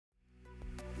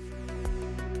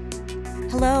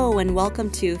Hello and welcome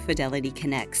to Fidelity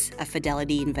Connects, a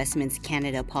Fidelity Investments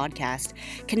Canada podcast,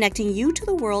 connecting you to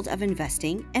the world of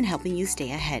investing and helping you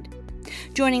stay ahead.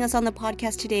 Joining us on the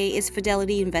podcast today is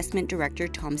Fidelity Investment Director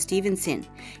Tom Stevenson.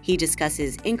 He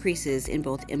discusses increases in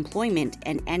both employment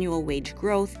and annual wage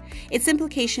growth, its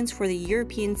implications for the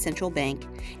European Central Bank,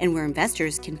 and where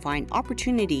investors can find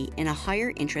opportunity in a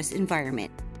higher interest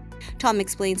environment. Tom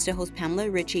explains to host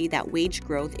Pamela Ritchie that wage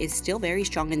growth is still very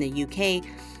strong in the UK,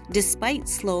 despite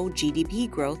slow GDP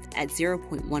growth at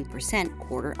 0.1%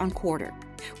 quarter on quarter.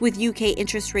 With UK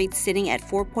interest rates sitting at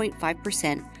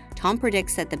 4.5%, Tom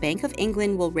predicts that the Bank of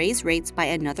England will raise rates by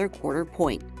another quarter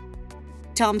point.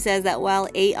 Tom says that while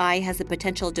AI has the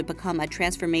potential to become a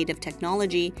transformative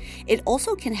technology, it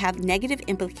also can have negative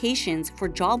implications for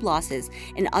job losses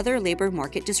and other labor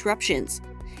market disruptions.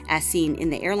 As seen in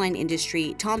the airline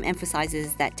industry, Tom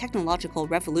emphasizes that technological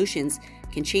revolutions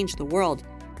can change the world,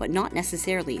 but not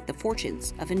necessarily the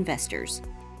fortunes of investors.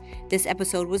 This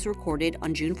episode was recorded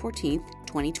on June 14th,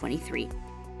 2023.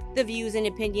 The views and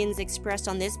opinions expressed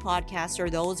on this podcast are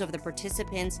those of the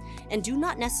participants and do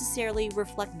not necessarily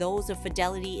reflect those of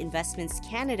Fidelity Investments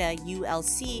Canada,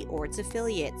 ULC, or its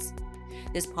affiliates.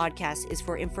 This podcast is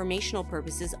for informational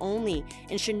purposes only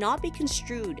and should not be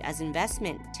construed as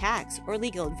investment, tax, or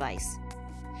legal advice.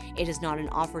 It is not an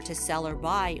offer to sell or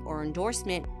buy or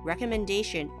endorsement,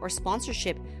 recommendation, or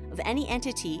sponsorship of any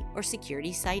entity or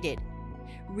security cited.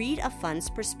 Read a fund's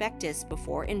prospectus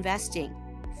before investing.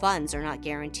 Funds are not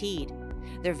guaranteed.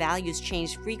 Their values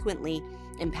change frequently,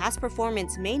 and past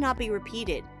performance may not be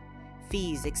repeated.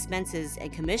 Fees, expenses,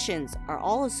 and commissions are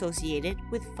all associated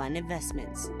with fund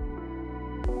investments.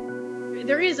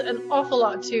 There is an awful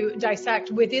lot to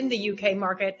dissect within the UK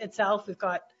market itself. We've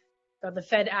got the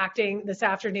Fed acting this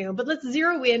afternoon, but let's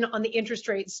zero in on the interest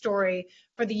rate story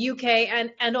for the UK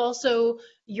and also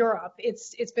Europe.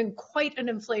 It's been quite an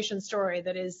inflation story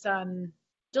that is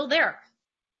still there.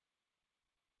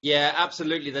 Yeah,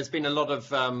 absolutely. There's been a lot of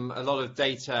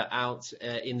data out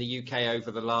in the UK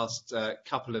over the last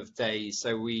couple of days.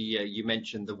 So you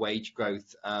mentioned the wage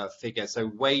growth figure. So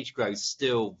wage growth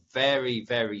still very,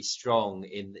 very strong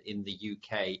in the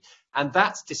UK, and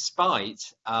that's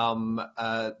despite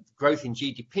growth in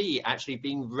GDP actually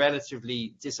being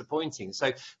relatively disappointing.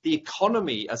 So the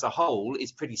economy as a whole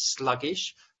is pretty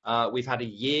sluggish. We've had a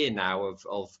year now of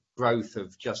growth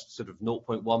of just sort of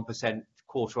 0.1%.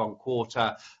 Quarter on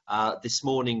quarter. This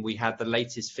morning we had the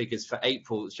latest figures for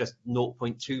April. It's just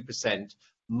 0.2%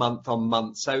 month on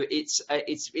month. So it's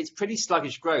pretty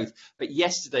sluggish growth. But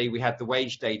yesterday we had the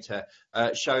wage data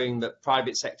showing that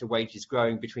private sector wages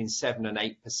growing between 7 and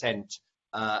 8%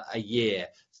 a year.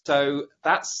 So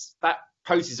that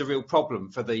poses a real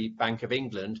problem for the Bank of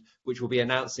England, which will be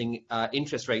announcing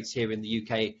interest rates here in the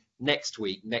UK next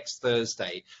week, next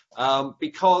Thursday,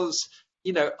 because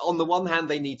on the one hand,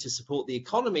 they need to support the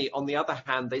economy. On the other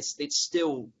hand, it's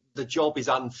still the job is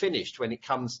unfinished when it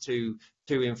comes to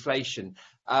inflation.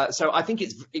 So I think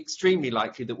it's extremely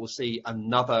likely that we'll see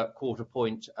another quarter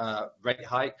point rate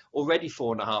hike, already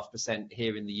 4.5%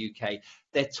 here in the UK.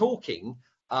 They're talking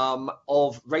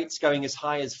of rates going as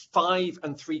high as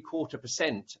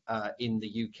 5.75% in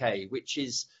the UK, which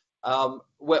is,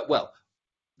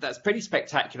 that's pretty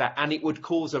spectacular, and it would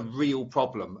cause a real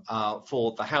problem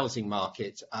for the housing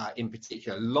market in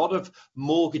particular. A lot of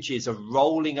mortgages are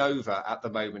rolling over at the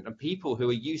moment, and people who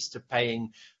are used to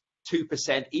paying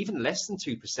 2%, even less than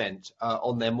 2%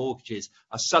 on their mortgages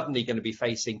are suddenly going to be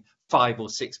facing 5 or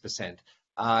 6%.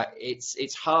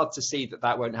 It's hard to see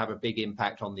that won't have a big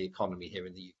impact on the economy here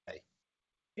in the UK.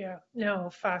 Yeah, no,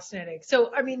 fascinating.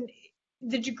 So, I mean,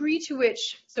 the degree to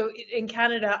which, so in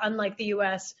Canada, unlike the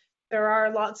US, there are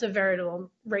lots of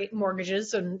variable rate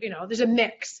mortgages, and there's a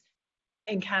mix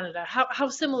in Canada. How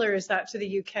similar is that to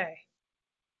the UK?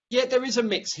 Yeah, there is a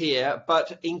mix here,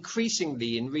 but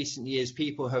increasingly in recent years,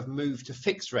 people have moved to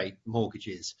fixed rate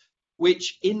mortgages,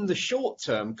 which in the short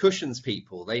term cushions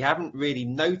people. They haven't really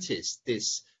noticed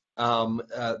this slow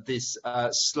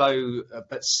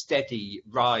but steady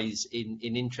rise in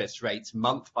interest rates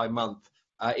month by month.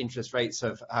 Interest rates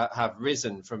have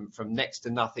risen from next to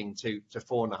nothing to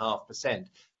 4.5%.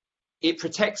 It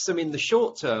protects them in the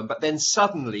short term, but then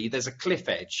suddenly there's a cliff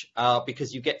edge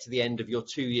because you get to the end of your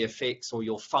 2-year fix or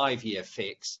your 5-year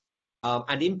fix.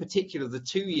 And in particular, the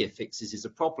 2-year fixes is a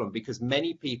problem because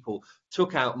many people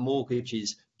took out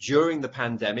mortgages during the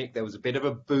pandemic. There was a bit of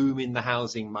a boom in the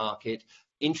housing market.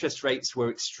 Interest rates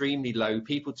were extremely low.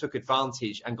 People took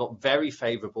advantage and got very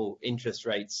favourable interest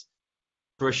rates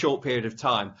for a short period of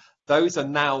time. Those are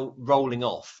now rolling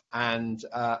off, and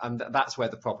that's where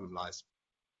the problem lies.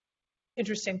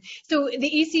 Interesting. So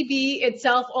the ECB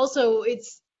itself also,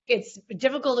 it's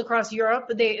difficult across Europe.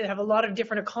 They have a lot of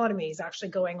different economies actually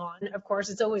going on. Of course,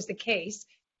 it's always the case.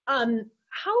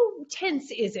 How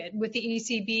tense is it with the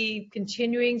ECB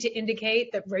continuing to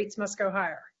indicate that rates must go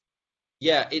higher?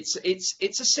 Yeah, it's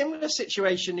a similar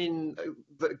situation in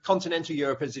continental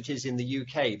Europe as it is in the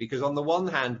UK, because on the one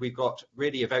hand, we've got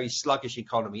really a very sluggish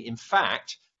economy. In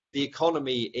fact, the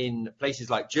economy in places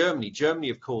like Germany,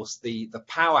 of course, the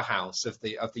powerhouse of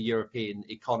the European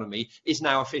economy, is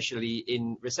now officially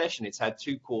in recession. It's had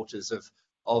 2 quarters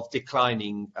of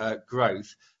declining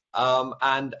growth.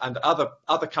 And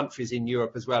other countries in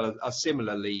Europe as well are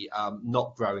similarly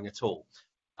not growing at all.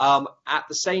 At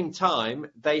the same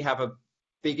time, they have a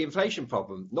big inflation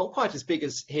problem, not quite as big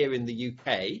as here in the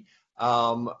UK.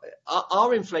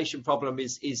 Our inflation problem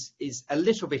is a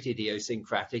little bit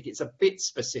idiosyncratic. It's a bit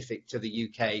specific to the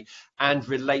UK and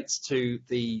relates to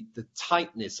the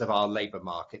tightness of our labour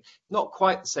market. Not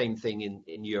quite the same thing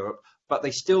in Europe, but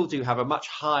they still do have a much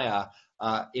higher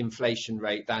inflation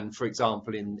rate than, for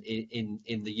example, in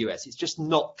the US. It's just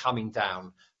not coming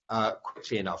down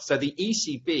quickly enough. So the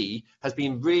ECB has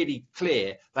been really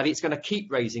clear that it's going to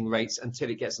keep raising rates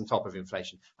until it gets on top of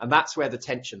inflation. And that's where the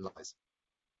tension lies.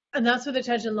 And that's where the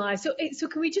tension lies. So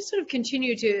can we just sort of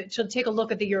continue to take a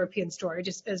look at the European story,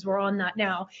 just as we're on that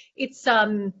now? It's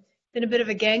been a bit of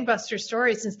a gangbuster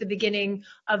story since the beginning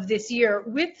of this year,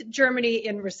 with Germany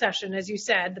in recession, as you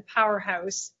said, the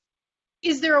powerhouse.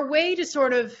 Is there a way to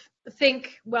sort of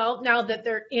think, well, now that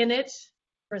they're in it,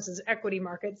 for instance, equity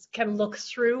markets can look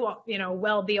through,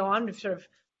 well beyond if sort of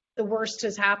the worst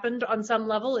has happened on some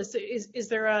level? Is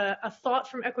there a thought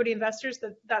from equity investors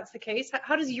that that's the case?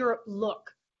 How does Europe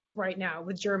look right now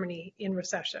with Germany in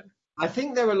recession? I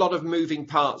think there are a lot of moving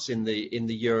parts in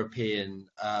the European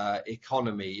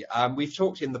economy. We've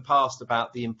talked in the past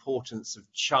about the importance of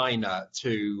China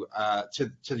to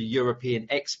the European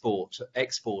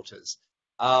exporters,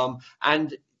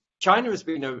 and China has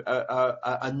been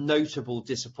a notable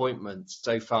disappointment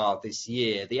so far this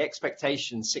year. The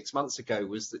expectation 6 months ago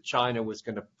was that China was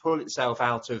going to pull itself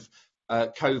out of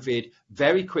COVID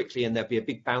very quickly, and there'd be a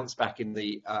big bounce back in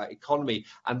the economy,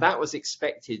 and that was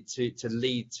expected to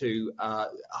lead to a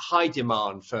high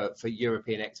demand for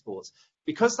European exports.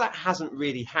 Because that hasn't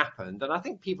really happened, and I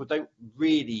think people don't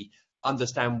really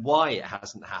understand why it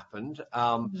hasn't happened,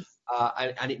 and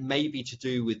it may be to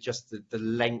do with just the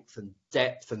length and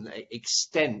depth and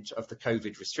extent of the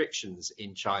COVID restrictions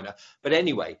in China. But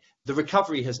anyway, the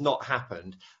recovery has not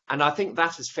happened, and I think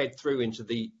that has fed through into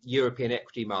the European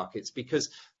equity markets,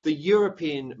 because the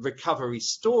European recovery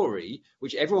story,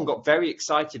 which everyone got very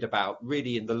excited about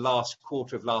really in the last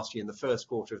quarter of last year and the first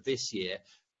quarter of this year,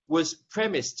 was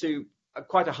premised to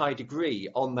quite a high degree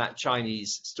on that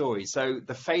Chinese story. So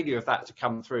the failure of that to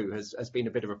come through has been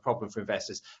a bit of a problem for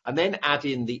investors. And then add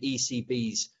in the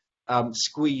ECB's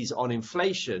squeeze on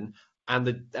inflation and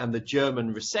the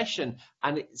German recession,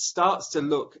 and it starts to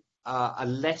look a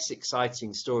less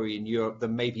exciting story in Europe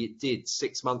than maybe it did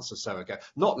 6 months or so ago.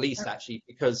 Not least actually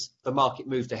because the market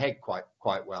moved ahead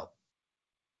quite well.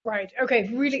 Right. Okay.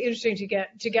 Really interesting to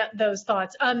get those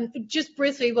thoughts. Just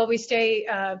briefly, while we stay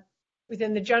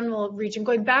within the general region,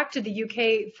 going back to the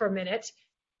UK for a minute,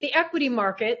 the equity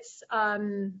markets,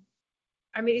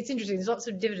 it's interesting. There's lots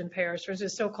of dividend payers. For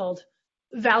instance, so-called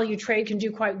value trade can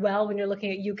do quite well when you're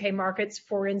looking at UK markets,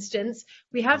 for instance.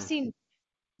 We have seen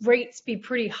rates be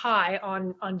pretty high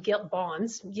on gilt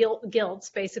bonds,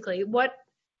 gilts, basically. What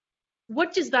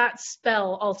does that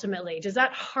spell ultimately? Does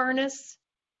that harness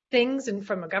things, and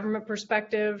from a government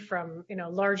perspective, from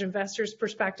large investors'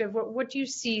 perspective? What do you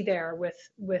see there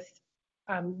with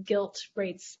gilt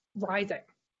rates rising?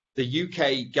 The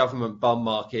UK government bond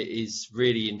market is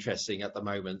really interesting at the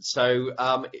moment. So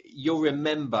you'll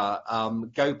remember,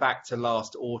 go back to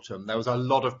last autumn, there was a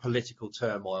lot of political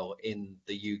turmoil in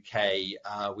the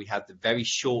UK. We had the very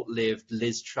short-lived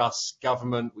Liz Truss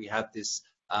government. We had this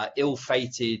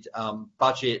ill-fated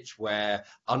budget where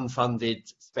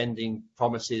unfunded spending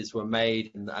promises were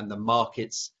made, and the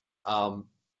markets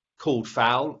called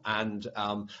foul, and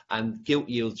gilt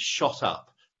yields shot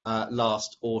up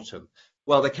last autumn.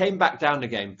 Well, they came back down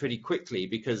again pretty quickly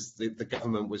because the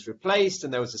government was replaced,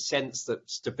 and there was a sense that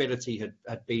stability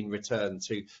had been returned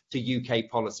to UK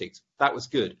politics. That was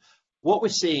good. What we're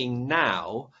seeing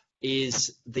now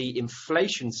is the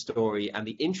inflation story and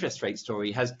the interest rate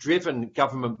story has driven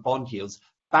government bond yields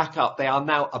back up. They are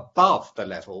now above the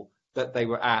level that they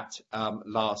were at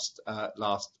last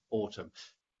autumn.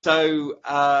 So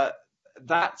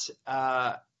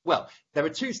well, there are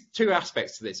two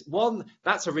aspects to this. One,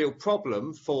 that's a real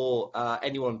problem for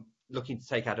anyone looking to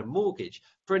take out a mortgage.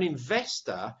 For an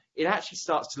investor, it actually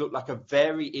starts to look like a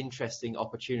very interesting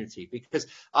opportunity, because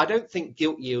I don't think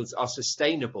gilt yields are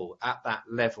sustainable at that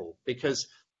level, because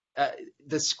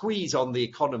the squeeze on the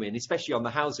economy, and especially on the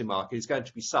housing market, is going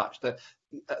to be such that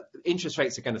interest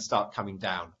rates are going to start coming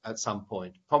down at some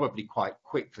point, probably quite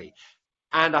quickly.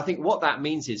 And I think what that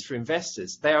means is, for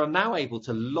investors, they are now able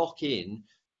to lock in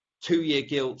 2-year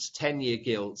gilts, 10-year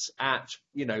gilts at,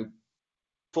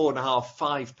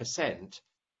 4.5–5%.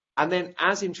 And then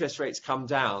as interest rates come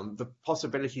down, the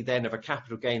possibility then of a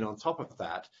capital gain on top of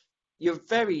that, you're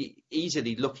very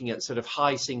easily looking at sort of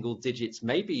high single digits,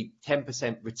 maybe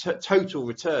 10% total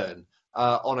return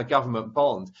on a government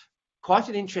bond. Quite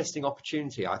an interesting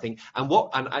opportunity, I think.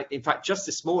 In fact, just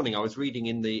this morning, I was reading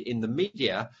in the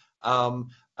media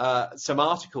some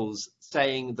articles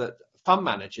saying that fund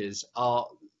managers are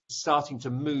starting to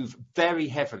move very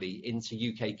heavily into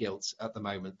UK gilts at the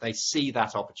moment. They see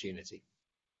that opportunity.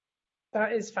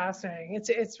 That is fascinating.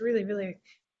 It's really, really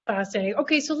fascinating.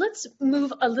 Okay, so let's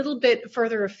move a little bit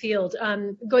further afield.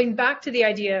 Going back to the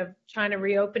idea of China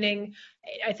reopening,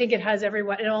 I think it has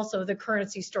everyone, and also the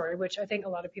currency story, which I think a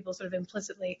lot of people sort of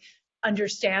implicitly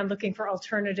understand, looking for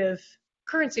alternative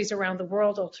currencies around the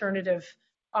world, alternative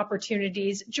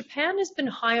opportunities. Japan has been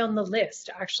high on the list,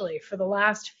 actually, for the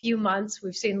last few months.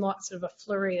 We've seen lots of a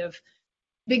flurry of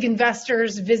big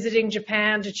investors visiting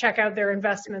Japan to check out their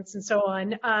investments and so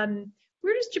on.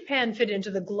 Where does Japan fit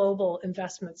into the global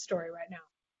investment story right now?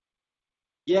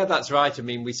 Yeah, that's right. I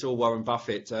mean, we saw Warren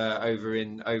Buffett over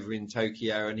in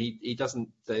Tokyo, and he doesn't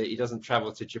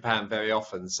travel to Japan very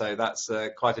often, so that's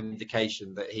quite an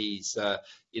indication that he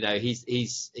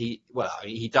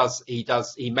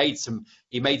made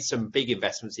some big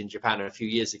investments in Japan a few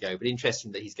years ago, but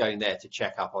interesting that he's going there to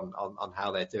check up on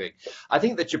how they're doing. I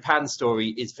think the Japan story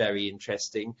is very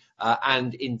interesting,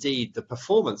 and indeed the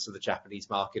performance of the Japanese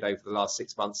market over the last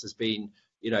 6 months has been,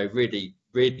 really,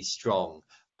 really strong.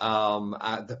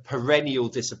 The perennial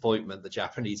disappointment, the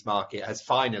Japanese market has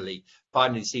finally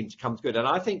seemed to come to good, and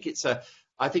I think it's a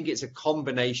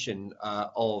combination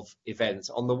of events.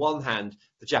 On the one hand,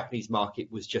 the Japanese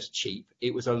market was just cheap.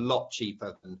 It was a lot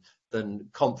cheaper than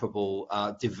comparable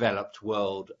developed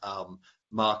world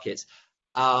markets.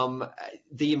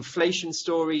 The inflation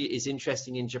story is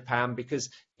interesting in Japan,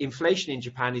 because inflation in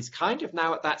Japan is kind of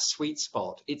now at that sweet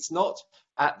spot. It's not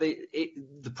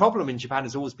the problem in Japan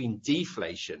has always been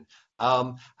deflation,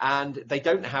 and they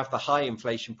don't have the high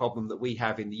inflation problem that we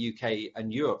have in the UK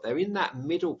and Europe. They're in that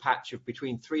middle patch of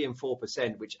between 3% and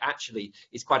 4%, which actually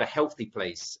is quite a healthy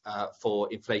place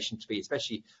for inflation to be,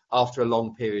 especially after a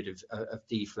long period of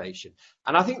deflation.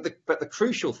 And I think but the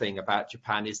crucial thing about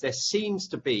Japan is there seems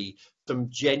to be some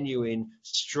genuine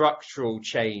structural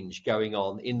change going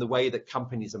on in the way that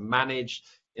companies are managed,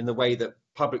 in the way that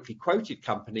publicly quoted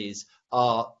companies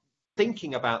are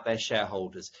thinking about their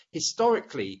shareholders.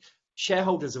 Historically,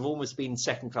 shareholders have almost been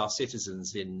second-class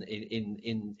citizens in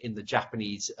the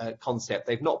Japanese concept.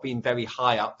 They've not been very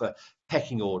high up the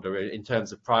pecking order in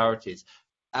terms of priorities.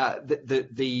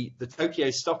 The Tokyo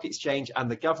Stock Exchange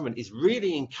and the government is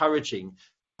really encouraging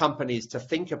companies to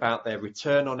think about their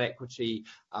return on equity,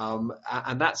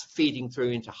 and that's feeding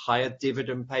through into higher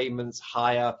dividend payments,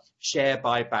 higher share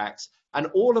buybacks. And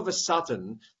all of a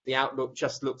sudden, the outlook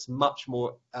just looks much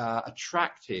more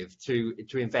attractive to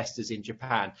investors in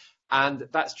Japan. And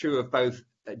that's true of both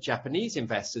Japanese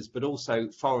investors, but also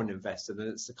foreign investors. And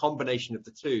it's the combination of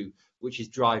the two which is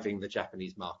driving the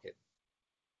Japanese market.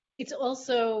 It's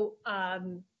also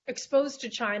exposed to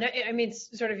China. I mean, it's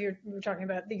sort of, we're talking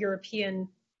about the European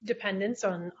dependence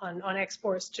on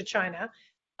exports to China,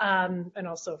 and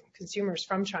also consumers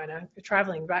from China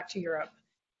traveling back to Europe.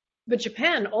 But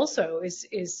Japan also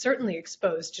is certainly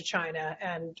exposed to China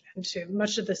and to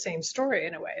much of the same story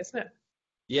in a way, isn't it?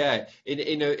 Yeah,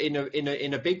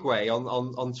 in a big way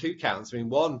on two counts. I mean,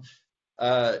 one,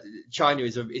 China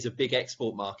is a big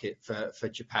export market for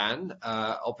Japan.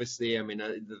 Obviously, I mean,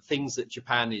 the things that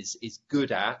Japan is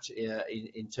good at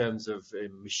in terms of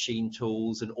machine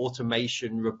tools and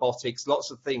automation, robotics,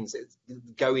 lots of things that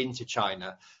go into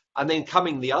China. And then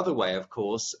coming the other way, of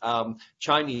course,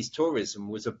 Chinese tourism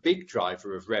was a big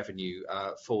driver of revenue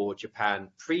for Japan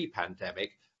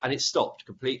pre-pandemic, and it stopped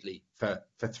completely for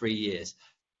 3 years.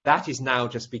 That is now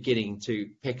just beginning to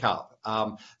pick up.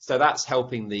 So that's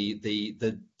helping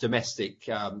the domestic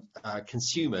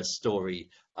consumer story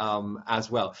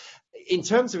as well. In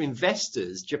terms of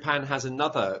investors, Japan has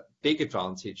another big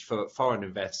advantage for foreign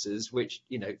investors, which,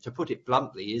 to put it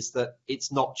bluntly, is that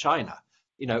it's not China.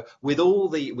 With all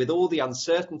the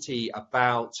uncertainty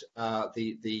about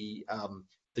the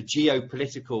the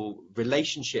geopolitical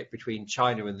relationship between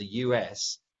China and the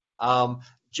US,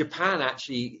 Japan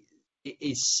actually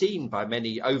is seen by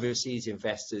many overseas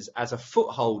investors as a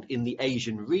foothold in the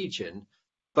Asian region,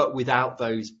 but without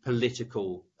those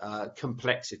political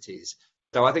complexities.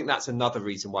 So I think that's another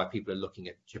reason why people are looking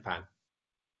at Japan.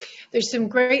 There's some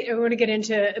great, I want to get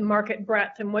into market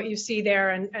breadth and what you see there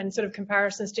and sort of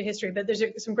comparisons to history, but there's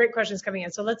some great questions coming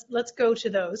in. So let's go to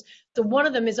those. So one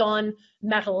of them is on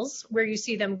metals, where you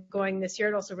see them going this year.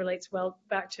 It also relates well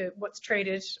back to what's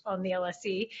traded on the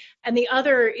LSE. And the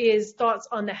other is thoughts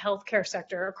on the healthcare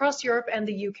sector across Europe and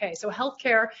the UK. So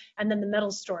healthcare and then the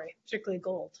metals story, particularly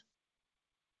gold.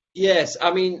 Yes,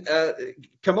 I mean,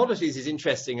 commodities is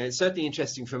interesting, and it's certainly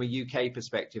interesting from a UK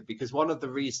perspective, because one of the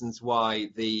reasons why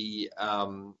the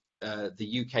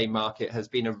UK market has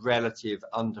been a relative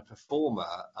underperformer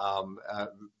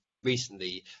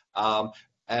recently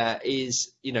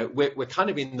is, we're kind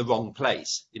of in the wrong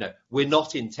place. We're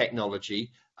not in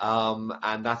technology,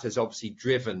 and that has obviously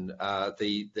driven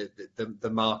the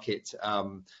market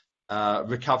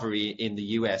recovery in the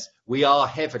US. We are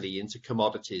heavily into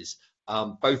commodities.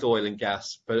 Both oil and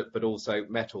gas, but also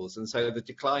metals. And so the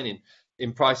decline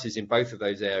in prices in both of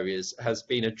those areas has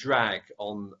been a drag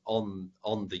on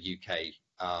the UK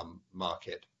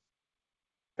market.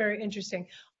 Very interesting.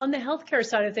 On the healthcare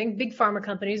side of things, big pharma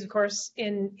companies, of course,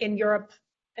 in Europe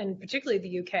and particularly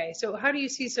the UK. So how do you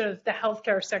see sort of the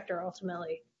healthcare sector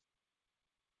ultimately?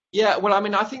 Yeah, well, I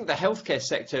mean, I think the healthcare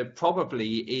sector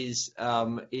probably is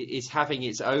having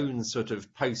its own sort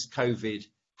of post-COVID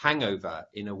hangover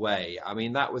in a way. I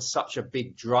mean, that was such a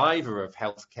big driver of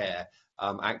healthcare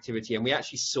activity, and we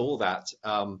actually saw that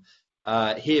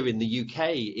here in the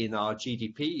UK in our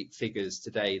GDP figures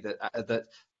today. That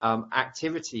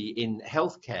activity in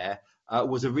healthcare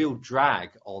was a real drag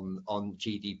on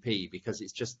GDP because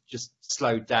it's just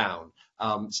slowed down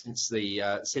since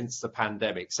the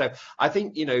pandemic. So I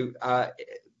think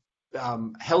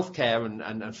healthcare and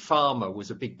pharma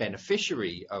was a big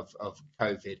beneficiary of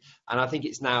COVID, and I think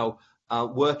it's now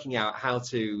working out how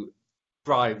to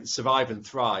survive and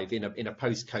thrive in a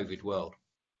post-COVID world.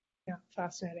 Yeah,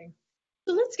 fascinating.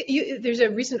 So there's a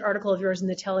recent article of yours in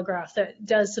the Telegraph that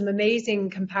does some amazing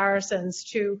comparisons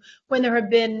to when there have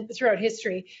been throughout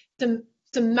history some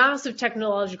massive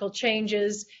technological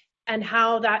changes and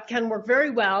how that can work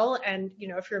very well. And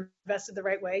if you're invested the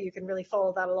right way, you can really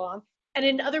follow that along. And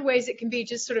in other ways, it can be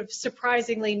just sort of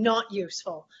surprisingly not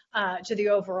useful to the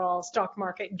overall stock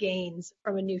market gains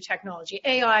from a new technology.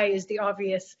 AI is the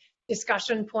obvious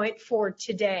discussion point for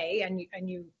today, and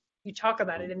you talk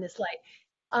about it in this light.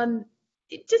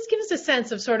 It just gives us a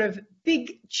sense of sort of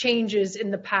big changes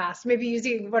in the past. Maybe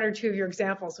using one or two of your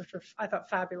examples, which were, I thought,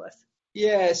 fabulous.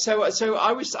 Yeah, so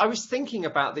I was thinking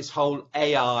about this whole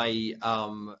AI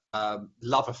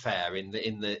love affair in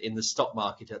the stock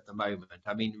market at the moment.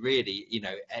 I mean, really,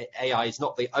 AI is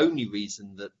not the only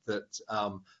reason that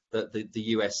the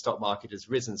US stock market has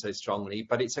risen so strongly,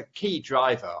 but it's a key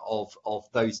driver of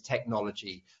those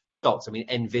technology stocks. I mean,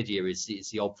 Nvidia is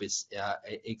the obvious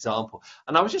example.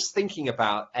 And I was just thinking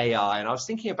about AI, and I was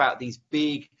thinking about these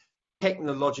big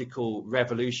technological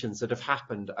revolutions that have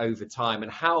happened over time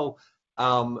and how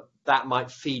that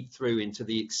might feed through into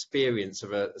the experience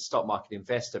of a stock market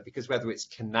investor, because whether it's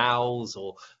canals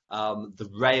or the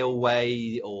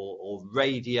railway or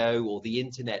radio or the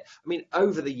internet, I mean,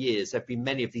 over the years, there have been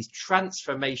many of these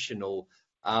transformational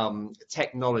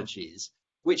technologies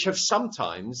which have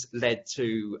sometimes led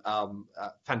to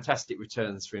fantastic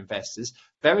returns for investors.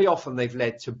 Very often they've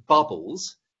led to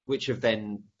bubbles, which have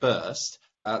then burst.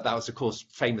 That was, of course,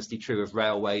 famously true of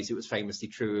railways. It was famously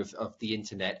true of the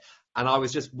internet. And I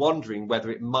was just wondering whether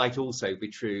it might also be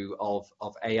true of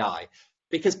AI,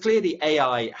 because clearly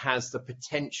AI has the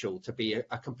potential to be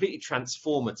a completely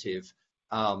transformative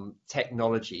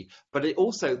technology. But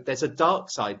there's a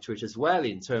dark side to it as well,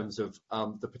 in terms of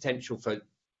the potential for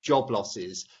job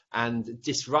losses and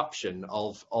disruption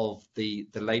of the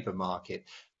labour market.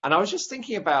 And I was just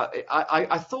thinking about it.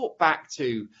 I thought back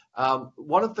to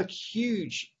one of the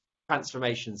huge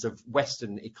transformations of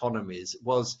Western economies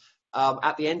was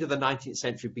at the end of the 19th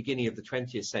century, beginning of the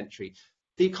 20th century.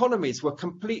 The economies were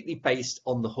completely based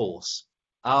on the horse.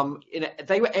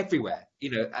 They were everywhere.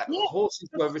 Horses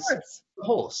were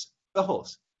the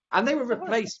horse. And they were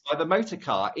replaced by the motor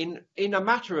car in a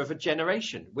matter of a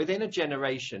generation. Within a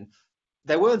generation,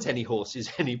 there weren't any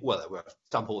horses well, there were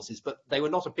some horses, but they were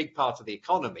not a big part of the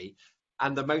economy.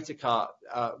 And the motor car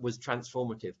was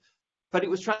transformative. But it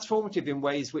was transformative in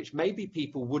ways which maybe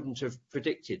people wouldn't have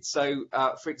predicted. So,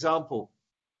 for example,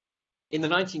 in the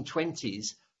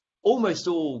 1920s, almost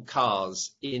all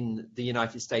cars in the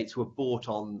United States were bought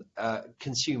on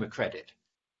consumer credit.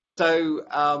 So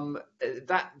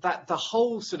that the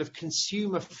whole sort of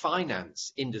consumer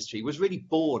finance industry was really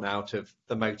born out of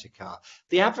the motor car.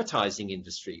 The advertising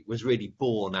industry was really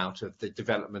born out of the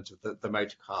development of the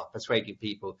motor car, persuading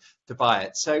people to buy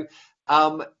it. So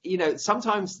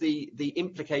sometimes the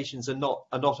implications are not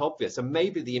obvious, and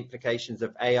maybe the implications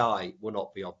of AI will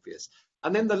not be obvious.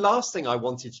 And then the last thing I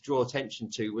wanted to draw attention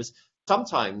to was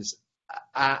sometimes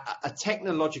a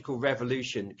technological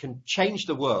revolution can change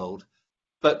the world,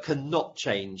 but cannot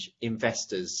change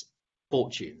investors'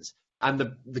 fortunes. And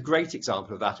the great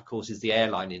example of that, of course, is the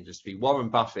airline industry. Warren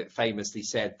Buffett famously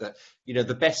said that,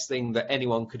 the best thing that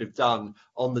anyone could have done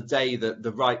on the day that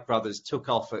the Wright brothers took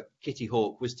off at Kitty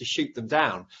Hawk was to shoot them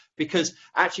down. Because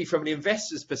actually, from an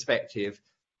investor's perspective,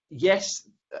 yes,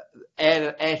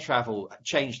 air travel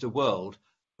changed the world,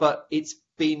 but it's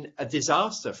been a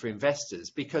disaster for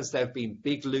investors because there have been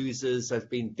big losers, there have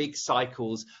been big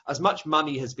cycles. As much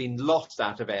money has been lost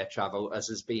out of air travel as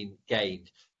has been gained.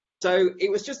 So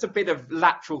it was just a bit of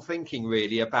lateral thinking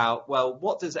really about, well,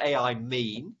 what does AI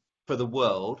mean for the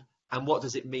world and what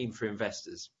does it mean for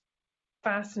investors?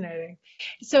 Fascinating.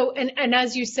 So, and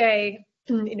as you say,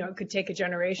 it could take a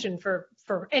generation for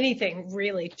anything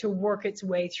really to work its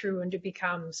way through and to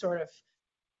become sort of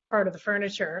part of the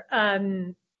furniture.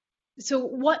 So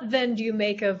what then do you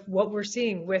make of what we're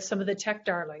seeing with some of the tech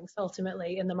darlings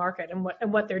ultimately in the market and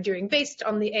what they're doing based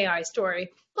on the AI story,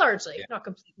 largely, not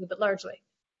completely, but largely?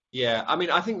 Yeah, I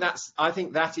mean, I think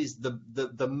that is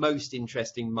the most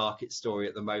interesting market story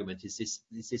at the moment is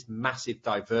this massive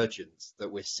divergence that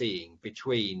we're seeing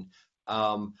between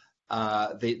the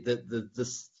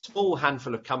small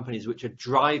handful of companies which are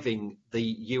driving the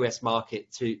US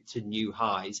market to new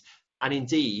highs, and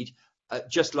indeed.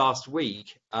 Just last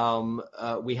week,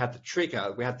 we had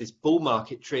this bull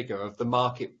market trigger of the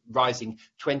market rising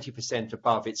 20%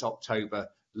 above its October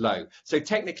low. So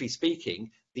technically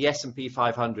speaking, the S&P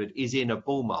 500 is in a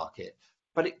bull market,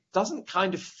 but it doesn't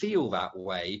kind of feel that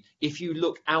way if you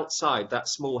look outside that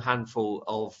small handful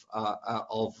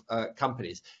of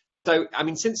companies. So, I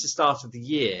mean, since the start of the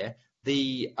year,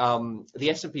 the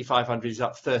S&P 500 is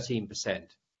up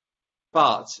 13%,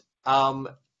 but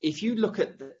if you look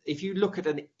at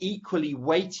an equally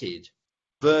weighted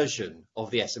version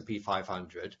of the S&P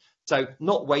 500, so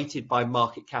not weighted by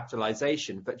market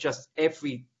capitalization, but just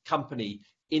every company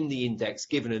in the index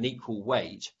given an equal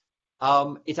weight,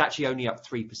 it's actually only up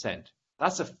 3%.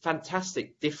 That's a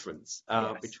fantastic difference.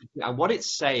 Between, and what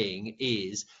it's saying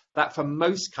is that for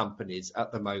most companies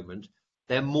at the moment,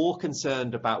 they're more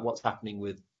concerned about what's happening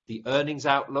with the earnings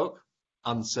outlook,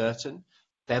 uncertain.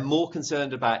 They're more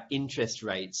concerned about interest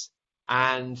rates,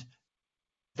 and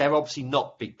they're obviously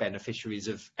not big beneficiaries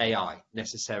of AI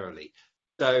necessarily.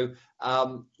 So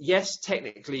yes,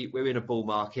 technically we're in a bull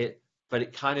market, but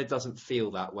it kind of doesn't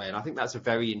feel that way. And I think that's a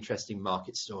very interesting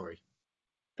market story.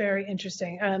 Very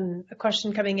interesting. A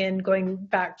question coming in, going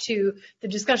back to the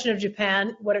discussion of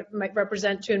Japan, what it might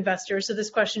represent to investors. So this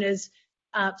question is,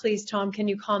 please, Tom, can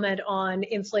you comment on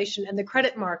inflation and the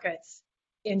credit markets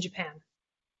in Japan?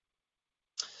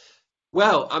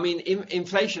 Well, I mean,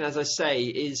 inflation, as I say,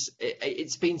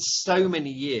 it's been so many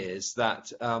years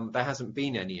that there hasn't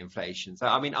been any inflation. So,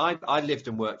 I mean, I lived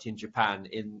and worked in Japan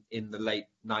in the late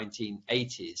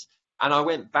 1980s, and I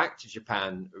went back to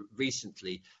Japan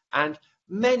recently, and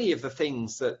many of the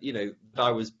things that that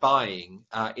I was buying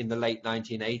in the late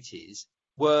 1980s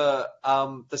were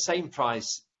the same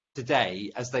price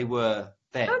today as they were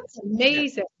then. That's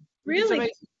amazing. Really?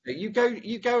 Amazing.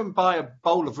 You go and buy a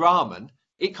bowl of ramen.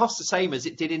 It costs the same as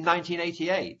it did in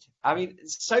 1988. I mean,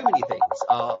 so many things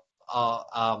are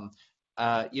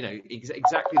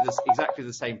exactly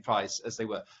the same price as they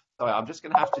were. Sorry, I'm just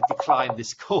going to have to decline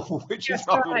this call, which is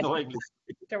rather annoying.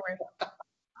 Don't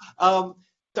worry.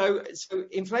 So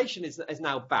inflation is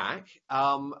now back,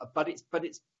 but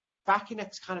it's back in a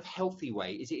kind of healthy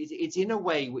way. It's in a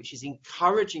way which is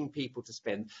encouraging people to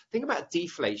spend. The thing about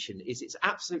deflation is it's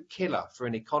absolute killer for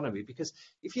an economy, because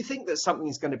if you think that something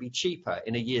is going to be cheaper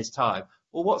in a year's time,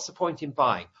 well, what's the point in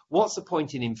buying? What's the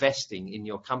point in investing in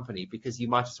your company? Because you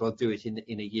might as well do it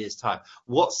in a year's time.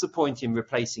 What's the point in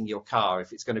replacing your car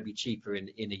if it's going to be cheaper in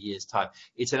a year's time?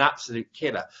 It's an absolute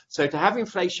killer. So to have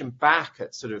inflation back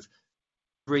at sort of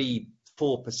 3-4%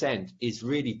 is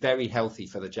really very healthy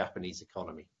for the Japanese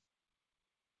economy.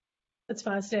 That's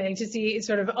fascinating to see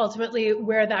sort of ultimately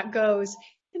where that goes.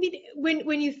 I mean,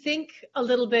 when you think a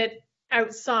little bit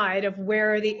outside of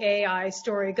where the AI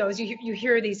story goes, you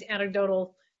hear these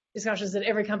anecdotal discussions that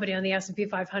every company on the S&P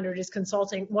 500 is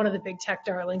consulting one of the big tech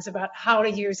darlings about how to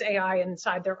use AI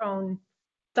inside their own,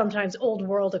 sometimes old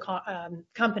world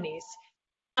companies.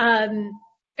 I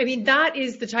mean, that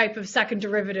is the type of second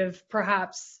derivative,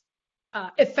 perhaps,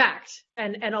 effect,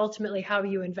 and ultimately how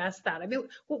you invest that. I mean,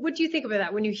 what do you think about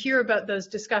that when you hear about those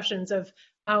discussions of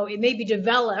how it may be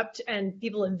developed and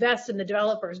people invest in the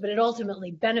developers, but it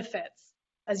ultimately benefits,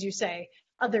 as you say,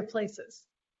 other places?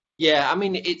 Yeah, I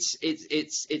mean,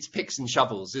 it's picks and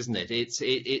shovels, isn't it? It's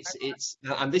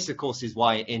and this, of course, is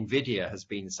why Nvidia has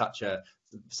been such a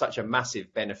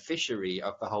massive beneficiary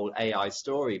of the whole AI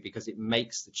story, because it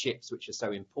makes the chips which are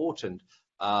so important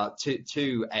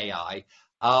to AI.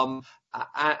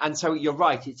 And so you're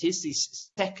right, it is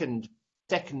these second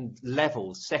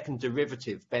level, second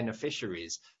derivative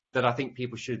beneficiaries that I think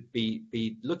people should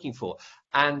be looking for.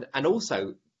 And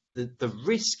also the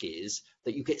risk is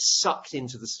that you get sucked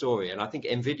into the story. And I think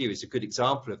Nvidia is a good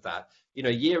example of that. You know,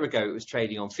 a year ago it was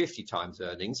trading on 50 times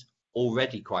earnings,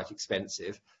 already quite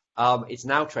expensive. It's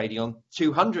now trading on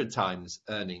 200 times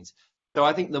earnings. So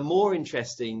I think there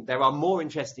are more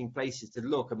interesting places to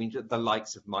look. I mean, the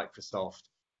likes of Microsoft,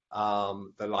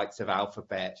 the likes of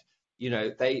Alphabet, you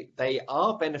know, they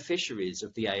are beneficiaries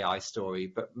of the AI story,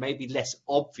 but maybe less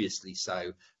obviously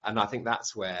so. And I think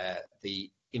that's where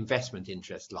the investment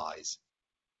interest lies.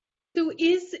 So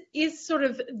is sort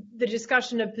of the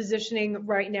discussion of positioning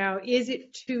right now, is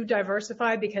it too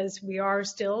diversified because we are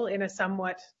still in a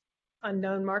somewhat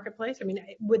unknown marketplace? I mean,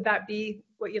 would that be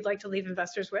what you'd like to leave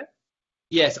investors with?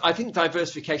 Yes, I think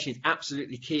diversification is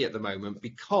absolutely key at the moment,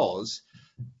 because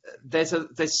there's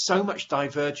so much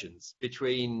divergence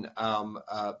between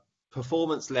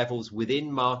performance levels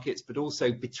within markets, but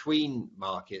also between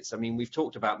markets. I mean, we've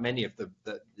talked about many of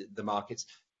the markets,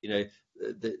 you know,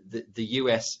 the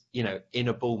US, you know, in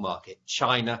a bull market,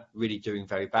 China really doing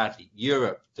very badly,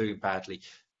 Europe doing badly,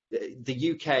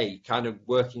 the UK kind of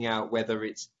working out whether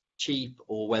it's cheap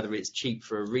or whether it's cheap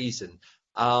for a reason.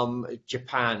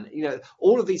 Japan, you know,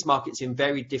 all of these markets in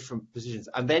very different positions.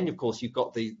 And then, of course, you've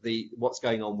got the what's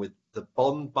going on with the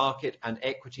bond market and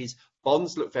equities.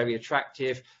 Bonds look very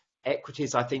attractive.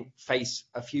 Equities, I think, face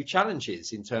a few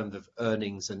challenges in terms of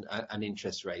earnings and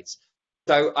interest rates.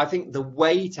 So I think the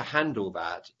way to handle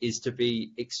that is to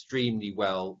be extremely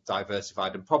well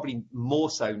diversified, and probably more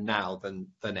so now than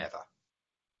ever.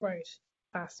 Right.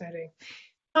 Fascinating.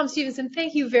 Tom Stevenson,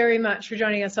 thank you very much for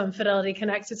joining us on Fidelity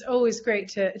Connects. It's always great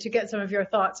to get some of your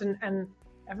thoughts, and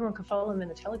everyone can follow him in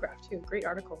the Telegraph too. Great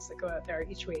articles that go out there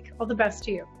each week. All the best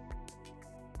to you.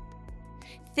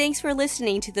 Thanks for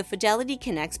listening to the Fidelity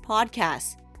Connects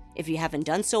podcast. If you haven't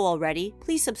done so already,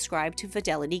 please subscribe to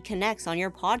Fidelity Connects on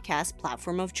your podcast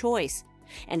platform of choice.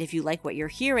 And if you like what you're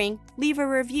hearing, leave a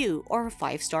review or a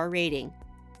 5-star rating.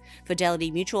 Fidelity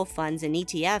mutual funds and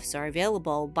ETFs are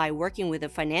available by working with a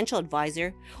financial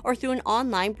advisor or through an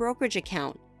online brokerage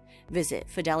account. Visit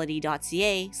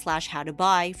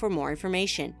fidelity.ca/how-to-buy for more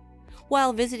information.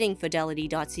 While visiting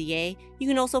fidelity.ca, you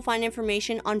can also find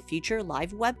information on future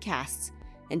live webcasts.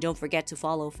 And don't forget to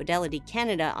follow Fidelity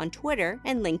Canada on Twitter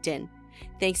and LinkedIn.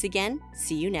 Thanks again.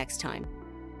 See you next time.